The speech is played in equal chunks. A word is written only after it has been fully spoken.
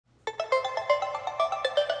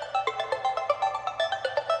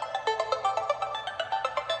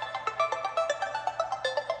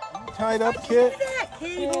tied up, Kit?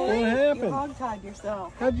 Kitty What boy. happened? You hog-tied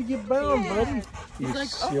yourself. How'd you get bound, Yeah. buddy? You He's like,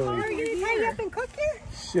 silly, oh, are you gonna tie you up and cook here?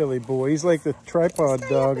 silly boy. He's like the tripod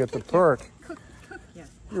dog at the park. Cook, yeah.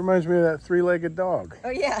 He reminds me of that three-legged dog. Oh,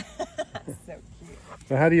 yeah. So cute.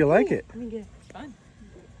 So how do you like it? Let me get it. It's fun.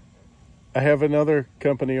 I have another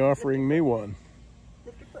company offering me one.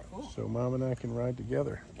 Lift your foot. So Mom and I can ride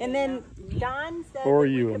together. And then Don said Or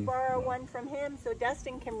that you we and- could borrow one from him so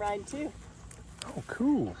Dustin can ride too. Oh,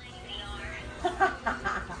 cool.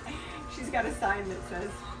 She's got a sign that says,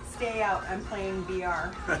 "Stay out, I'm playing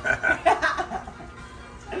VR."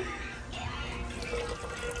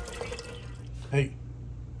 Hey,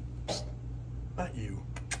 psst, not you.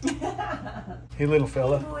 Hey, little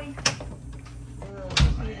fella.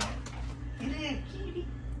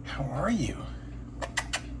 How are you?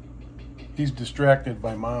 He's distracted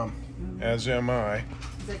by Mom, as am I.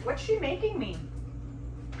 He's like, "What's she making me?"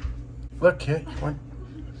 Look, Kit,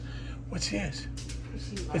 what's this?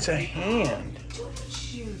 It's a hand.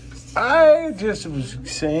 I just was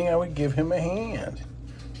saying I would give him a hand.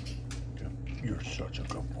 You're such a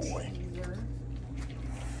good boy.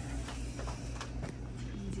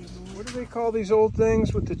 What do they call these old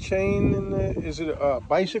things with the chain in the, is it a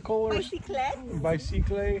bicycle or Bicyclette?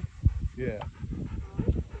 bicycle? Yeah.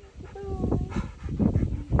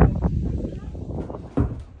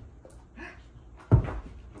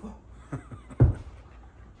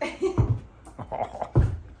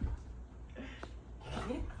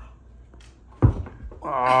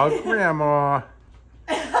 Oh, Grandma.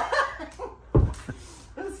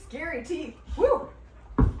 Those scary teeth. Woo!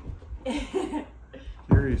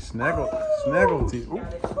 Gary snaggle teeth. Ooh.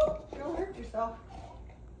 Got it. Don't hurt yourself.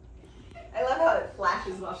 I love how it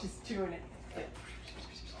flashes while she's chewing it.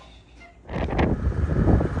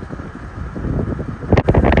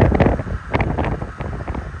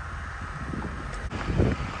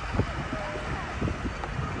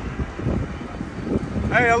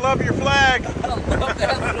 Hey, I love your flag. I love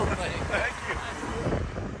that little thing. Thank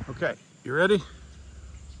you. Okay, you ready?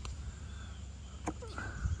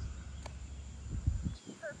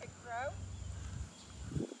 Perfect throw.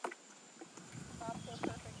 Also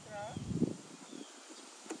perfect throw.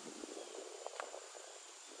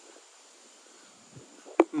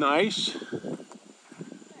 Nice.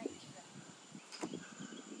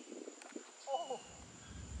 Oh.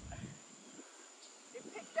 It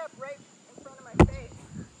picked up right in front of my face.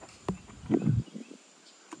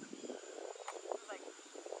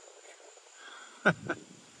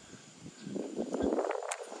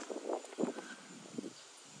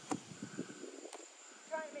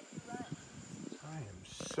 I am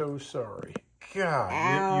so sorry. God,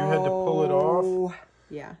 you had to pull it off.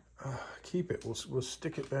 Yeah. Keep it. We'll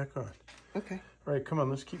stick it back on. Okay. All right, come on.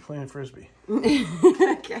 Let's keep playing frisbee.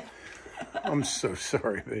 Okay. I'm so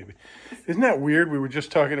sorry, baby. Isn't that weird? We were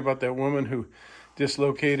just talking about that woman who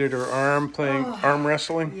dislocated her arm playing arm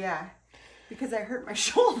wrestling. Yeah. Because I hurt my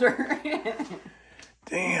shoulder.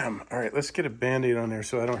 Damn. All right, let's get a Band-Aid on there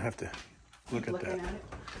so I don't have to look at Looking that.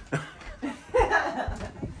 at it.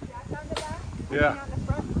 Yeah.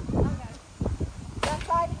 That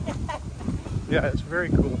side. Yeah, it's very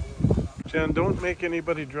cool. Jen, don't make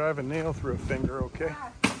anybody drive a nail through a finger, okay?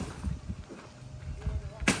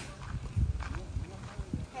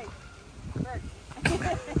 Hey, Bert.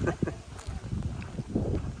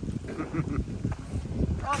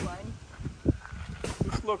 Wrong one.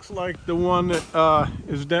 This looks like the one that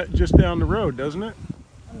is just down the road, doesn't it?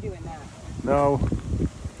 I'm doing that. No,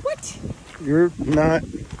 What? you're not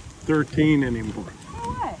 13 anymore. For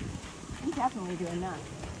what? I'm definitely doing that.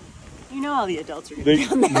 You know all the adults are doing They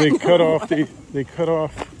that. they cut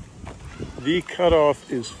off the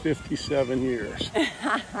cutoff is 57 years.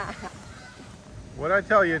 What'd I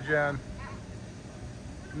tell you, Jen?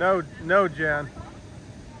 No, Jen.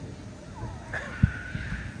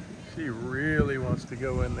 She really wants to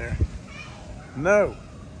go in there. No.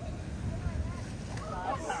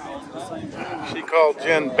 She called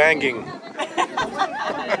Jen banging.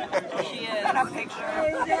 She is. Got a picture.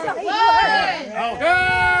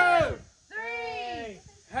 Two, three.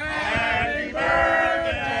 Happy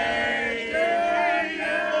birthday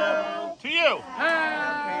To you.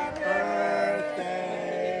 Happy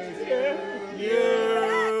Birthday to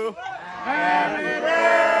you. Happy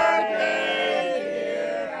birthday,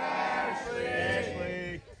 dear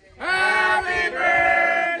Ashley. Happy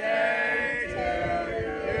birthday to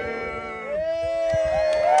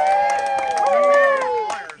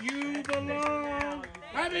you. You belong.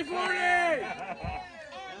 Happy 40.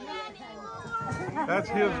 That's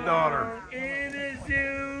his daughter. It is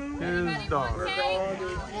you. His daughter.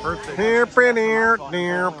 Birthday. Here, pretty,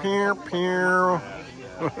 dear, pew, pew.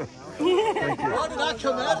 Thank you. How did that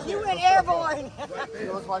come out? You went airborne.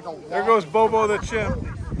 It was like a There goes Bobo the chimp.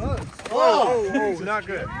 Oh, not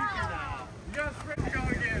good.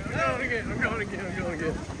 I'm going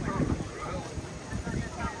again.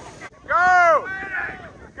 Go!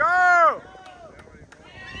 Go!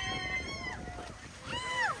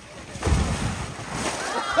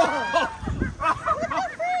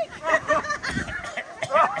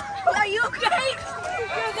 Are you okay?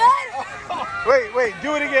 You're good? Wait,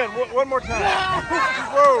 do it again. One more time.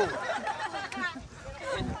 Whoa.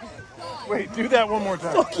 Wait, do that one more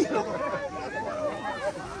time.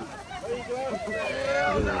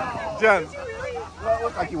 Jen,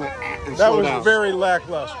 looked like you went. that was very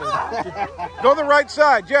lackluster. Go the right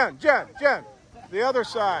side, Jen. The other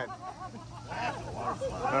side.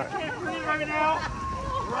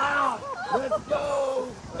 Let's go!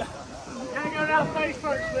 Gotta go down face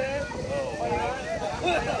first, man.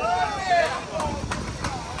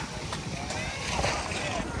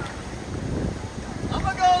 I'm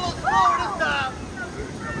gonna go a little slower this time.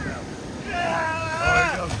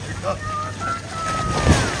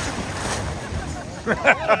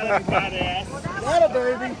 What a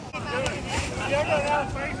baby. Gotta go down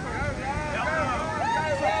face first.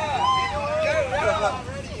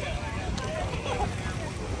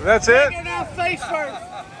 That's it? Go down face first.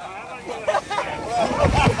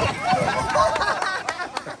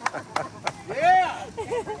 Yeah!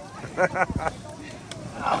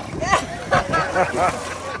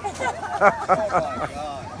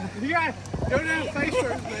 You gotta go down face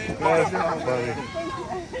first, man. That's funny.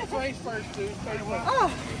 Face first, dude. Face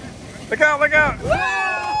first. Look out!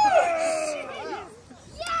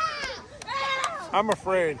 I'm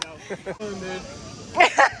afraid.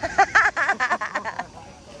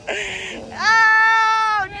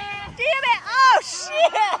 Oh, damn it. Oh,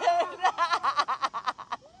 shit.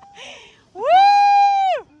 Woo!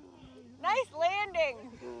 Nice landing.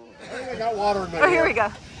 I think I got water in my Oh, here we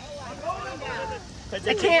go. I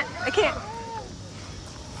can't.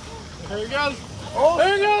 There he goes. Oh,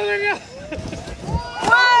 there he goes.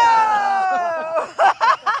 Whoa!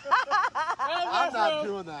 I'm not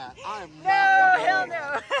doing that. I am No, not. hell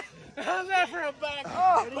no. How's that for a back?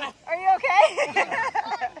 Oh, are you okay?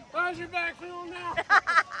 How's your back feeling now?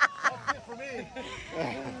 That's it for me.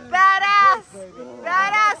 Badass,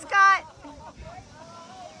 Scott.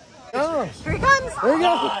 Oh. Here he comes. There you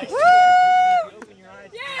go. Woo!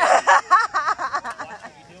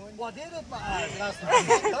 Well, I did with my eyes.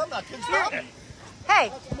 I'm not too stop.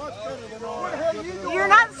 Hey, you're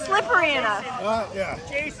not slippery enough. Yeah.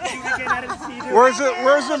 Jason, you can get out of the seat. Where's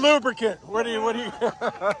the lubricant? What do you? It's right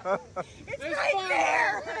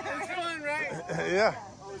there. It's fun, right? Yeah.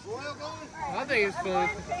 I think it's fun.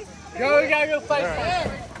 Go, we gotta go face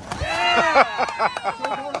first.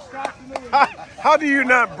 How do you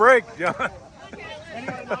not break, John?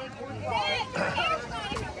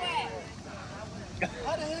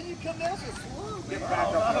 How the hell you come down so slow? Get back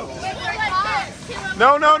up.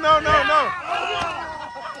 No.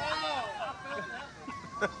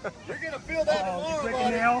 You're going to feel that tomorrow, buddy.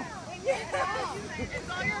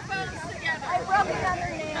 I broke another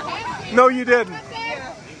nail. No, you didn't.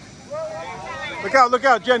 Look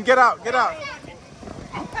out, Jen, get out.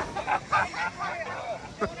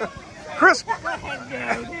 Chris.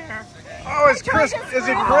 Oh, it's Chris. Is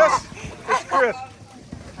it Chris? It's Chris.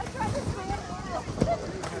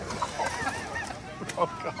 Oh,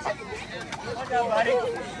 God.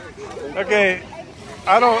 Okay,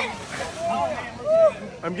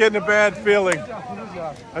 I'm getting a bad feeling.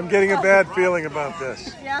 I'm getting a bad feeling about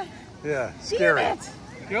this. Yeah. Yeah, scary.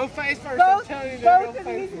 Go face first, I'm telling you. Go Both of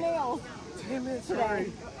face these nails. Damn it,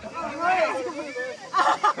 sorry.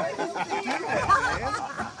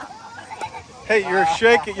 Hey, you're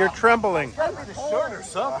shaking, you're trembling. Short or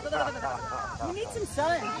something. You need some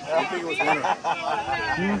sun. I think it was winter.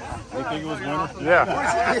 You think it was winter?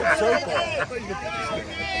 Yeah. So cold.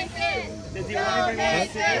 Did you want to bring I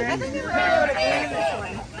think we were able to end this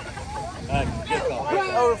one.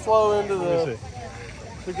 overflow into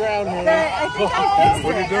the ground here? I think I fixed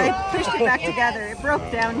What did you it. do? I pushed it back together. It broke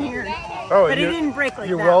down here. Oh, But it didn't break like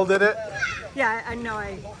you that. welded it? Yeah, I know.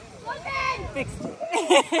 I fixed it.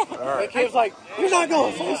 The kid's like, you're not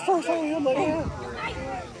going face first on him. Like, yeah.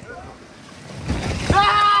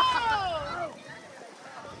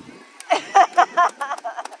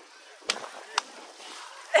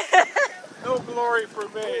 No glory for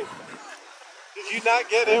me. Did you not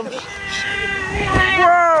get him?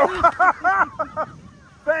 Whoa!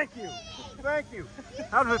 Thank you.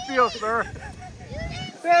 How does it feel, sir?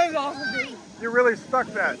 That was awesome, dude. You really stuck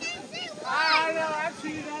that. I know, I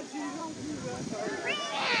cheated.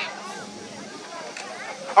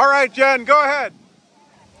 All right, Jen, go ahead.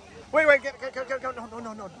 Wait, go,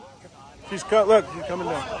 no. She's cut. Look, she's coming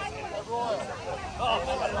down.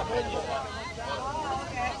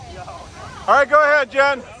 All right, go ahead,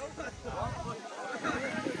 Jen.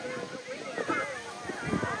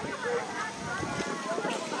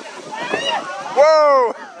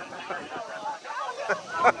 Whoa!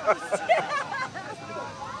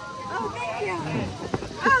 Oh, thank you.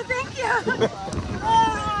 Oh, thank you.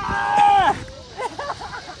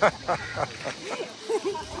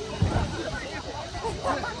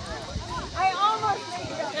 I almost made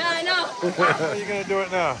it. Yeah, I know. How are you going to do it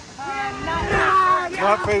now? Not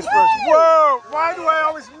Not face first. Whoa! Why do I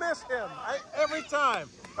always miss him? Every time.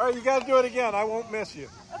 All right, you got to do it again. I won't miss you.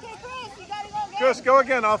 Okay, Chris, you gotta go again. Chris, go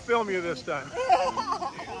again. I'll film you this time.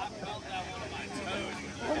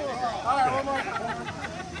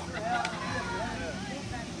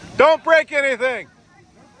 Don't break anything.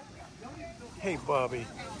 Hey, Bobby.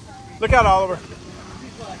 Look out, Oliver.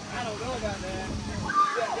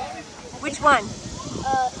 Which one?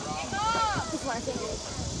 This one, I think it is.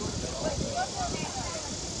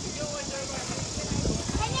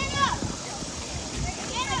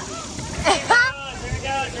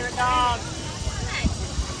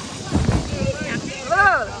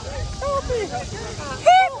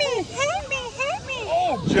 Hit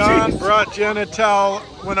me. John brought Jen a towel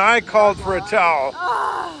when I called for a towel.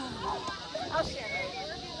 Oh, shit.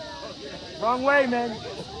 Wrong way, man.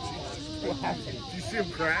 Did you see him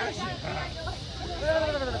crash?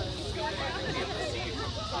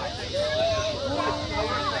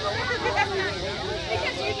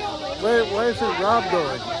 Why isn't Rob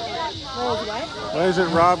going? Why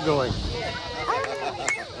isn't Rob going?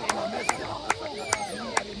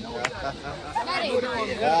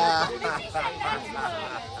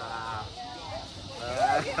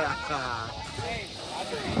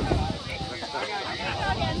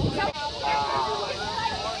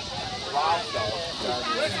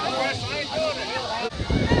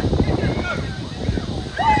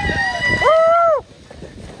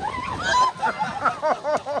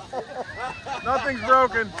 Nothing's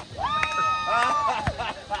broken.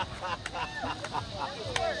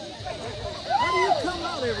 How do you come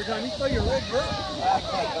out every time? You throw your leg hurt?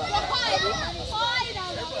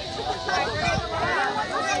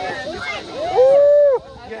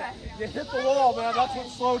 You hit the wall, man. That's what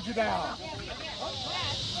slowed you down.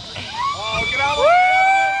 Oh, get out of the way!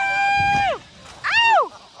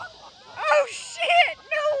 Ow! Oh, shit!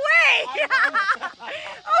 No way!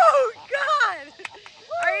 Oh, God!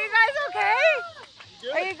 Are you guys okay?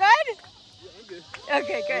 Are you good? Yeah, I'm good.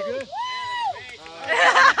 Okay, good.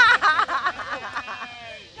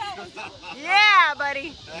 Yeah,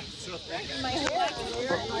 buddy.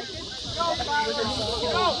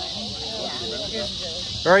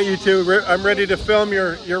 All right, you two, I'm ready to film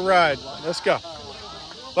your ride. Let's go.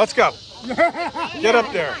 Let's go. Get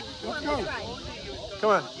up there. Let's go.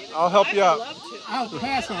 Come on, I'll help you out. I'll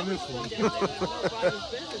pass on this one.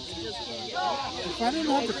 If I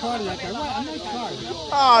didn't have the cardiac, I'm not tired.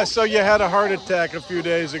 Ah, so you had a heart attack a few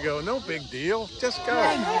days ago. No big deal. Just go.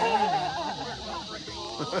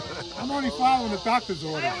 I'm only following the doctor's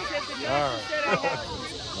order. All right.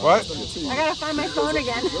 What? I gotta find my phone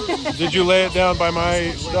again. Did you lay it down by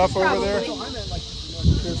my stuff over there?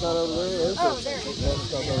 It's not over there, is it? Oh, there. Yeah,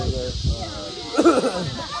 it's over there.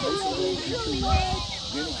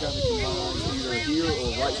 Jenny kind of combines either here or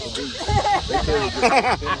right for beach. They carry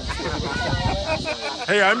different.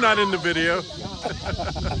 Hey, I'm not in the video.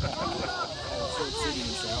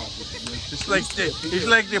 It's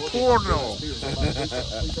like the porno.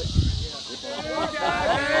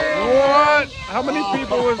 What? How many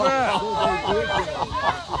people was that?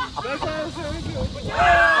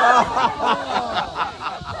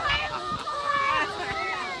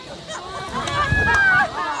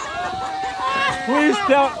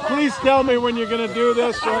 Please tell me when you're going to do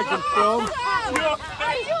this so I can film.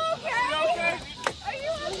 Are you okay? Are you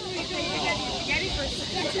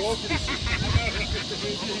okay?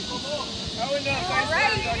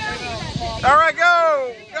 All right,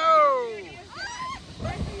 go.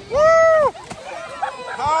 Woo!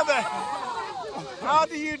 How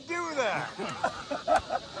do you do that?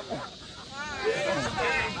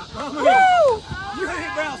 Woo! You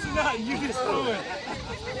ain't bouncing nothing, you just do it.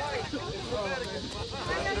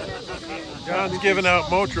 John's giving out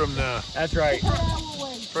Motrin now That's right.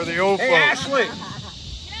 for the old Hey, folks. Ashley,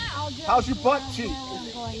 how's your butt cheek?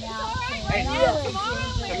 Hey,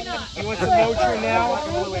 you want some Motrin now?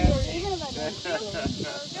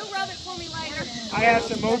 You'll rub it for me later. I have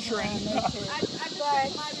some Motrin.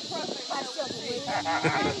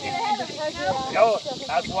 Yo,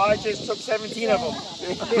 that's why I just took 17 of them.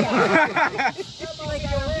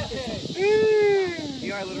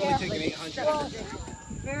 You are literally taking 800.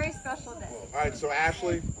 Very special day. All right, so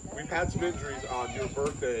Ashley, we've had some injuries on your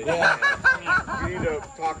birthday. Yeah. And we need to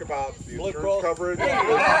talk about the Blue insurance Cross. coverage. There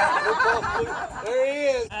he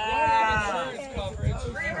is. Insurance coverage.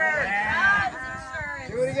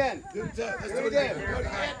 Do it again. Let's Do it again.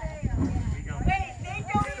 Wait, they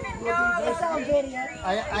don't even know. It's on video. I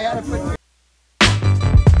gotta put.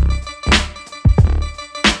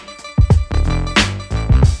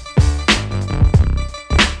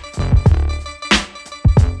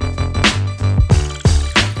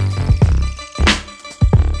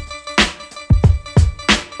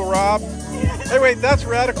 Rob. Hey, wait, that's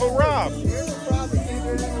Radical Rob.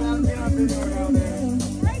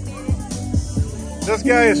 This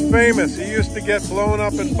guy is famous. He used to get blown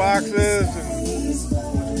up in boxes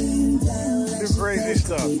and do crazy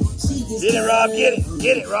stuff. Get it, Rob. Get it.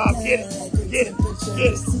 Get it, Rob. Get it. Get it.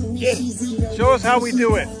 Get it. Get it. Show us how we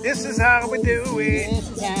do it. This is how we do it. This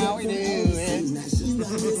is how we do it.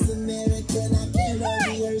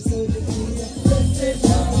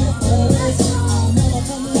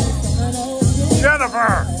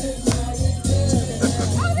 Jennifer.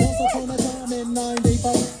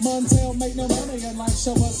 Montel make no money and life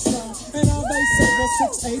show us slow. And all they said was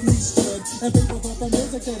 6'8" he stood. And people thought the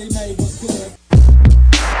music that he made was good.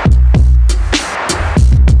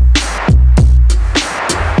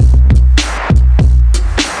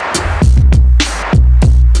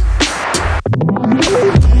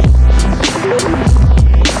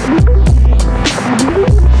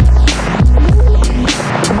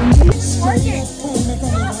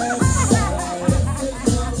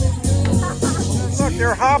 Look,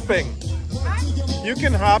 they're hopping. You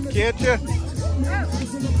can hop, can't you?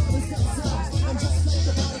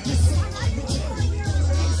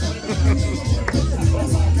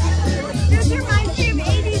 This reminds me of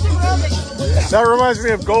 80s aerobics. That reminds me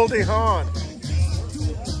of Goldie Hawn.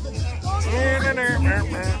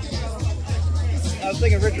 I was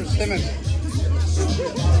thinking Richard Simmons.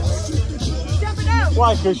 Jump it out.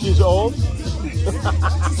 Why? Because she's old?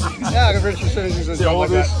 Yeah, Richard Simmons is The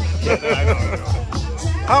oldest. Like that. I know.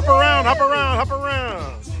 Hop around, hop around, hop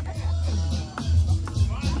around.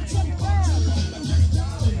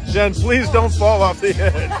 Jen, please don't fall off the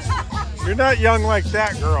edge. You're not young like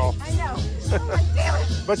that, girl. I know. Damn it.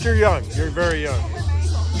 But you're young. You're very young.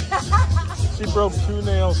 She broke 2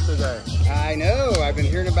 nails today. I know. I've been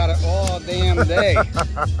hearing about it all damn day.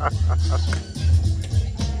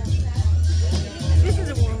 This is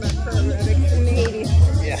a warm-up for aerobics in the 80s.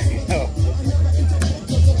 Yeah, I know.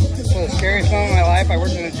 So the scariest moment of my life, I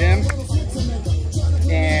worked in a gym,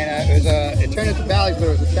 and it turned into Bally's, but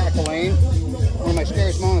it was a track lane. One of my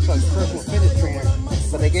scariest moments, I was a personal fitness trainer,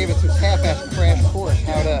 but they gave us this half-assed crash course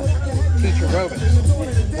how to teach aerobics.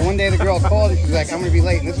 And one day the girl called and she's like, I'm gonna be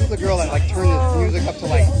late. And this is the girl that like turned the music up to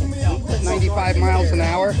like 95 miles an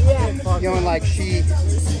hour. You know, and like she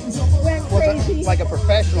was like a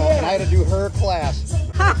professional, and I had to do her class.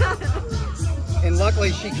 And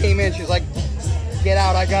luckily she came in, she's like, get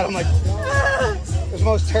out, I got him. Like, it was the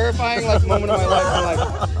most terrifying like moment of my life. I'm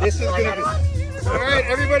like, this is gonna be, all right,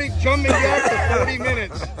 everybody jumping jack for 40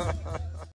 minutes.